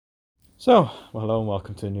Well, hello and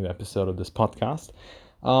welcome to a new episode of this podcast.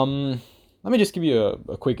 Let me just give you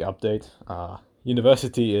a quick update.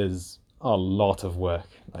 University is a lot of work.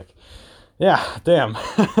 Yeah, damn.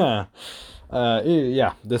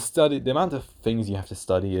 Yeah, the amount of things you have to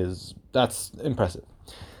study that's impressive.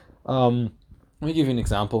 Um, Let me give you an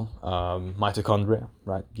example. Mitochondria,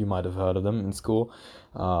 right? You might have heard of them in school.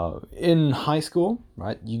 In high school,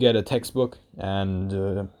 right, you get a textbook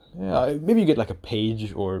and yeah, maybe you get like a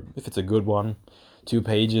page, or if it's a good one, 2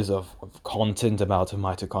 pages of content about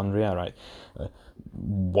mitochondria, right?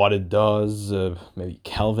 What it does, maybe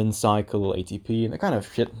Kelvin cycle, ATP, and that kind of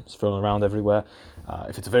shit is thrown around everywhere.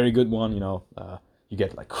 If it's a very good one, you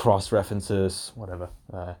get like cross references, whatever,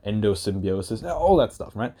 endosymbiosis, all that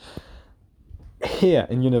stuff, right? Here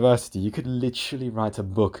in university, you could literally write a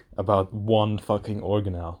book about one fucking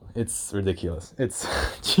organelle. It's ridiculous. It's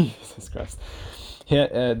Jesus Christ. Here,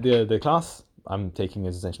 the class I'm taking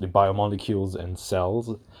is essentially biomolecules and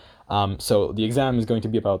cells. So the exam is going to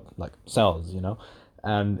be about like cells,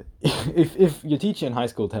 And if your teacher in high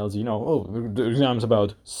school tells you, oh, the exam's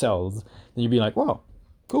about cells, then you'd be like, wow,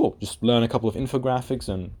 cool. Just learn a couple of infographics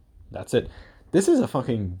and that's it. This is a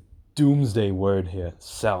fucking doomsday word here,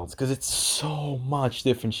 cells, because it's so much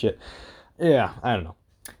different shit. Yeah, I don't know.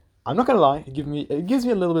 I'm not gonna lie, it gives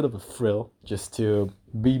me a little bit of a thrill just to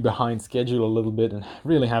be behind schedule a little bit and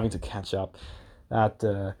really having to catch up.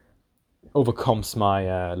 That overcomes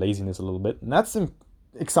my laziness a little bit, and that's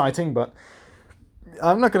exciting. But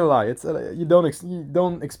I'm not gonna lie, it's you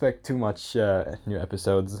don't expect too much new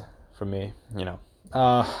episodes from me,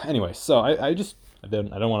 Anyway, so I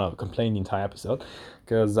don't want to complain the entire episode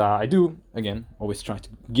because I do again always try to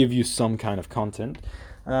give you some kind of content.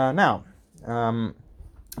 Now,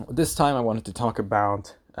 this time I wanted to talk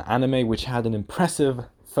about anime which had an impressive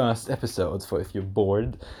first episode for if you're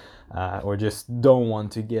bored. Or just don't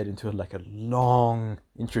want to get into like a long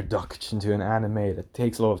introduction to an anime that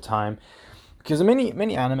takes a lot of time, because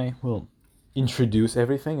many anime will introduce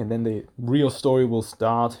everything and then the real story will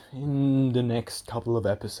start in the next couple of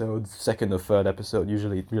episodes, second or third episode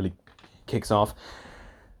usually it really kicks off.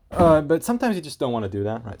 But sometimes you just don't want to do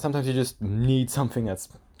that, right? Sometimes you just need something that's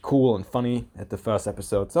cool and funny at the first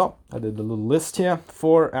episode. So I did a little list here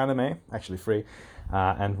for anime, actually free,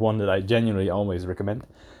 and one that I genuinely always recommend,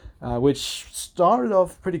 which started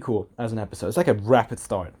off pretty cool as an episode. It's like a rapid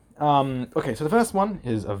start. Okay, so the first one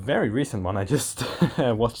is a very recent one. I just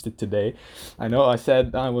watched it today. I know I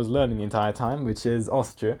said I was learning the entire time, which is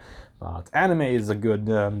also true, but anime is a good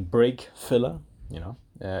break filler.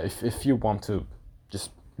 If you want to just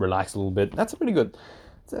relax a little bit, that's a pretty good.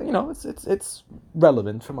 So, it's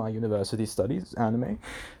relevant for my university studies, anime.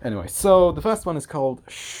 Anyway, so the first one is called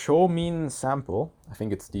Shomin Sample. I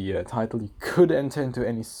think it's the title. You could enter into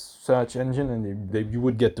any search engine and you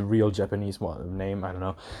would get the real Japanese name. I don't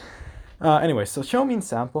know. Anyway, so Shomin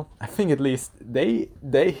Sample. I think at least they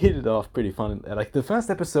hit it off pretty fun. Like the first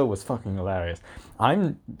episode was fucking hilarious.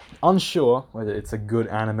 I'm unsure whether it's a good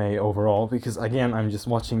anime overall because again I'm just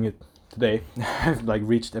watching it today. I've like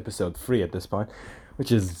reached episode 3 at this point,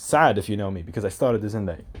 which is sad if you know me because I started this in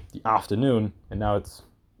the afternoon and now it's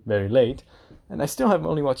very late and I still have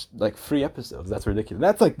only watched like 3 episodes. That's ridiculous.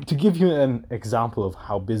 That's like to give you an example of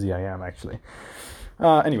how busy I am actually.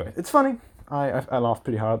 Anyway, it's funny. I laughed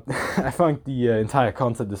pretty hard. I find the entire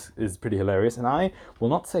concept is pretty hilarious, and I will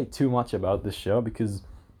not say too much about this show because,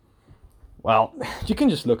 well, you can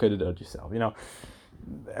just look at it yourself,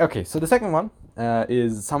 Okay, so the second one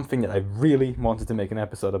is something that I really wanted to make an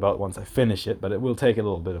episode about once I finish it, but it will take a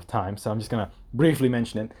little bit of time, so I'm just gonna briefly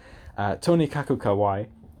mention it. Tonikaku Kawaii.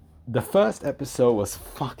 The first episode was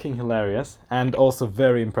fucking hilarious and also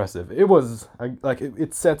very impressive. It was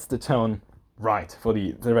it sets the tone right for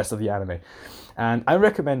the rest of the anime, and I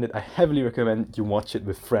recommend it. I heavily recommend you watch it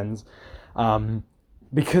with friends,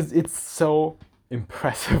 because it's so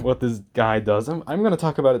impressive what this guy does. I'm gonna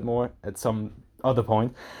talk about it more at some other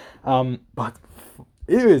point, but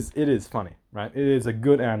it is funny, right? It is a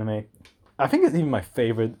good anime. I think it's even my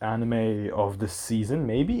favorite anime of the season.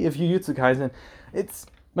 Maybe if Jujutsu Kaisen, it's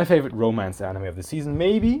my favorite romance anime of the season.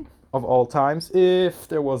 Maybe of all times, if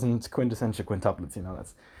there wasn't quintessential quintuplets.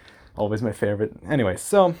 That's always my favorite. Anyway,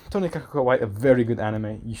 so Tonikaku Kawaii, a very good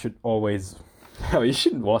anime. You should always, you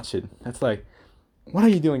shouldn't watch it. That's like, what are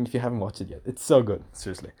you doing if you haven't watched it yet? It's so good,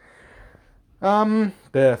 seriously.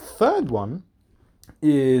 The third one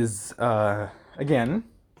is again,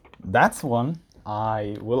 that's one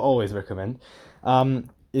I will always recommend.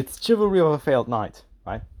 It's Chivalry of a Failed Knight,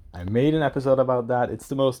 right? I made an episode about that. It's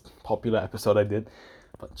the most popular episode I did.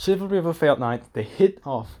 But Chivalry of a Failed Knight, they hit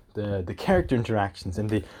off the character interactions and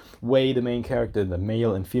the way the main character, the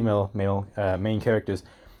male and female main characters,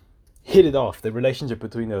 hit it off. The relationship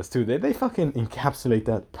between those two, they fucking encapsulate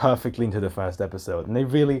that perfectly into the first episode, and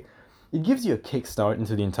it gives you a kickstart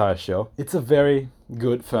into the entire show. It's a very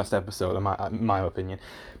good first episode, in my opinion.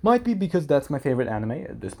 Might be because that's my favorite anime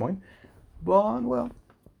at this point, but well,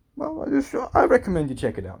 I recommend you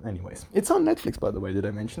check it out. Anyways, it's on Netflix, by the way. Did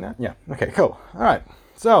I mention that? Yeah. Okay. Cool. All right.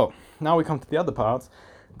 So now we come to the other parts,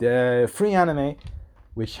 the free anime,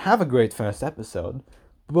 which have a great first episode,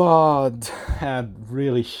 but had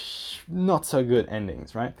really not so good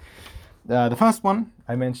endings. Right. The first one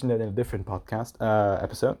I mentioned it in a different podcast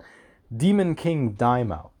episode. Demon King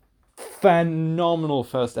Daimao. Phenomenal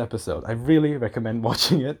first episode. I really recommend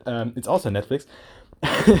watching it. It's also Netflix.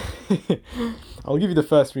 I'll give you the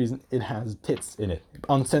first reason. It has tits in it.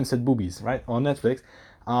 Uncensored boobies, right? On Netflix.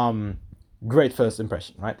 Great first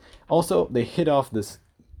impression, right? Also, they hit off this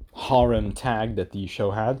harem tag that the show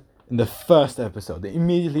had in the first episode. They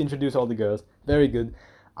immediately introduce all the girls. Very good.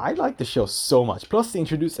 I like the show so much. Plus, they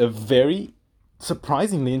introduce a very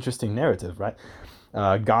surprisingly interesting narrative, right?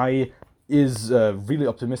 Guy is really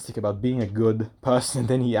optimistic about being a good person, and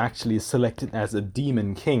then he actually is selected as a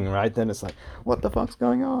demon king, right? Then it's like, what the fuck's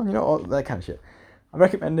going on? You know, all that kind of shit. I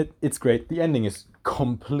recommend it. It's great. The ending is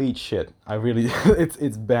complete shit. I really,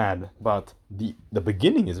 it's bad, but the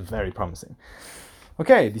beginning is very promising.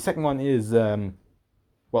 Okay, the second one is,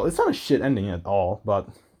 well, it's not a shit ending at all, but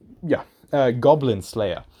yeah, Goblin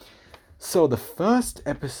Slayer. So the first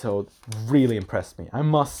episode really impressed me. I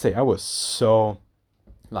must say, I was so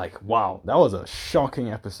like, wow, that was a shocking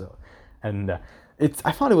episode. And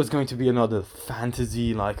I thought it was going to be another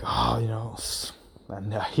fantasy, like, oh, you know,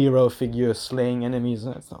 and a hero figure slaying enemies.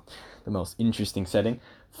 That's not the most interesting setting.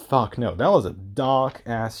 Fuck no, that was a dark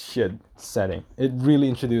ass shit setting. It really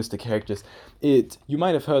introduced the characters. You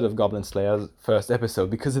might have heard of Goblin Slayer's first episode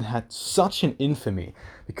because it had such an infamy,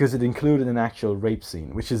 because it included an actual rape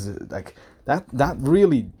scene, which is like, that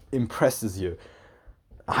really impresses you.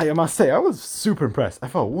 I must say, I was super impressed. I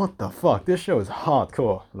thought, what the fuck? This show is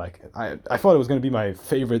hardcore. Like, I thought it was going to be my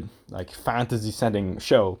favorite, like, fantasy setting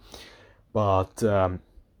show. But,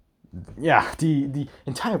 yeah, the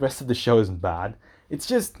entire rest of the show isn't bad. It's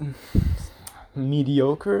just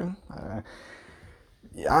mediocre.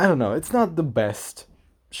 I don't know. It's not the best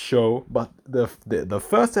show, but the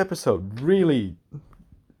first episode really,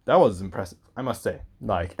 that was impressive, I must say.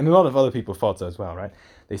 Like, and a lot of other people thought so as well, right?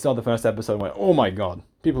 They saw the first episode and went, oh my god,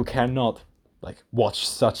 people cannot, like, watch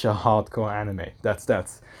such a hardcore anime. That's I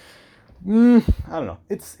don't know.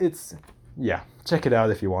 It's yeah, check it out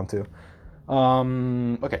if you want to.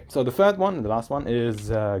 Okay, so the third one, the last one, is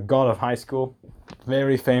God of High School.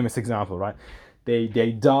 Very famous example, right? They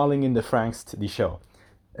darling in the Franxx the show,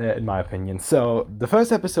 in my opinion. So the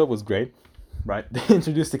first episode was great, right? They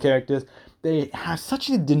introduced the characters. They have such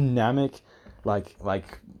a dynamic, like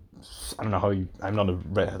I don't know how I'm not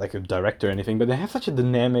a director or anything, but they have such a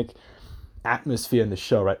dynamic atmosphere in the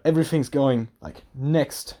show, right? Everything's going like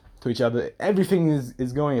next to each other. Everything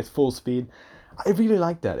is going at full speed. I really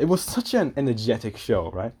like that. It was such an energetic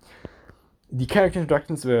show, right? The character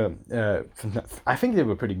introductions were, I think they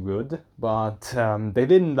were pretty good, but they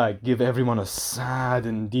didn't like give everyone a sad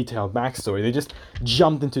and detailed backstory. They just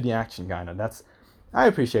jumped into the action, kind of. I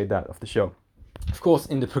appreciate that of the show. Of course,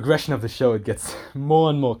 in the progression of the show, it gets more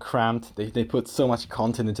and more cramped. They put so much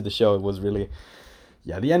content into the show. It was really,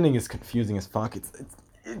 yeah. The ending is confusing as fuck.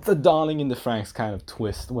 It's a darling in the Franxx kind of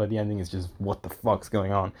twist where the ending is just what the fuck's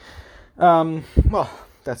going on. Well,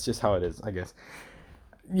 that's just how it is, I guess.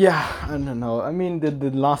 Yeah, I don't know. I mean, the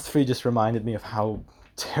last three just reminded me of how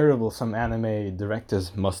terrible some anime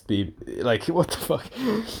directors must be. Like, what the fuck?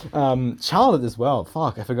 Charlotte as well.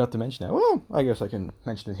 Fuck, I forgot to mention that. Well, I guess I can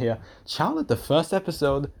mention it here. Charlotte, the first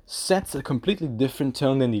episode, sets a completely different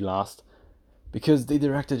tone than the last, because the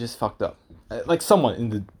director just fucked up. Like, someone in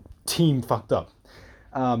the team fucked up.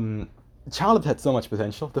 Charlotte had so much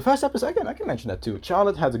potential. The first episode, again, I can mention that too.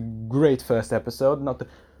 Charlotte had a great first episode, not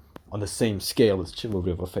on the same scale as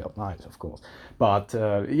Chivalry of a Failed Knight, of course. But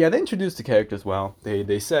yeah, they introduced the characters well.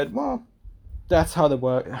 They said, well, that's how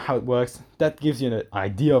it works. That gives you an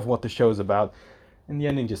idea of what the show's about. And the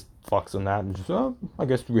ending just fucks on that. And just, oh, I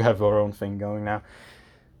guess we have our own thing going now.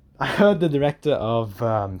 I heard the director of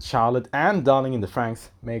Charlotte and Darling in the Franxx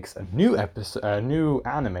makes a new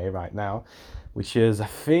anime right now, which is, I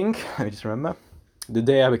think, let me just remember, The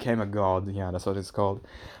Day I Became a God. Yeah, that's what it's called.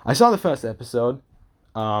 I saw the first episode.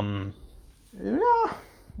 Yeah,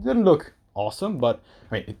 didn't look awesome, but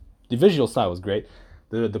I mean, the visual style was great.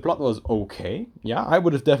 The plot was okay. Yeah, I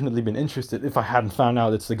would have definitely been interested if I hadn't found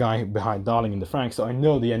out it's the guy behind Darling in the Franxx, so I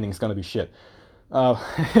know the ending's gonna be shit. Uh,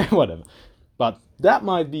 whatever. But that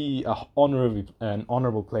might be an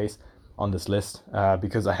honorable place on this list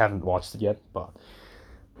because I haven't watched it yet. But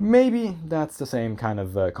maybe that's the same kind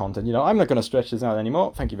of content. I'm not gonna stretch this out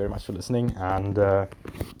anymore. Thank you very much for listening, and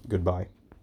goodbye.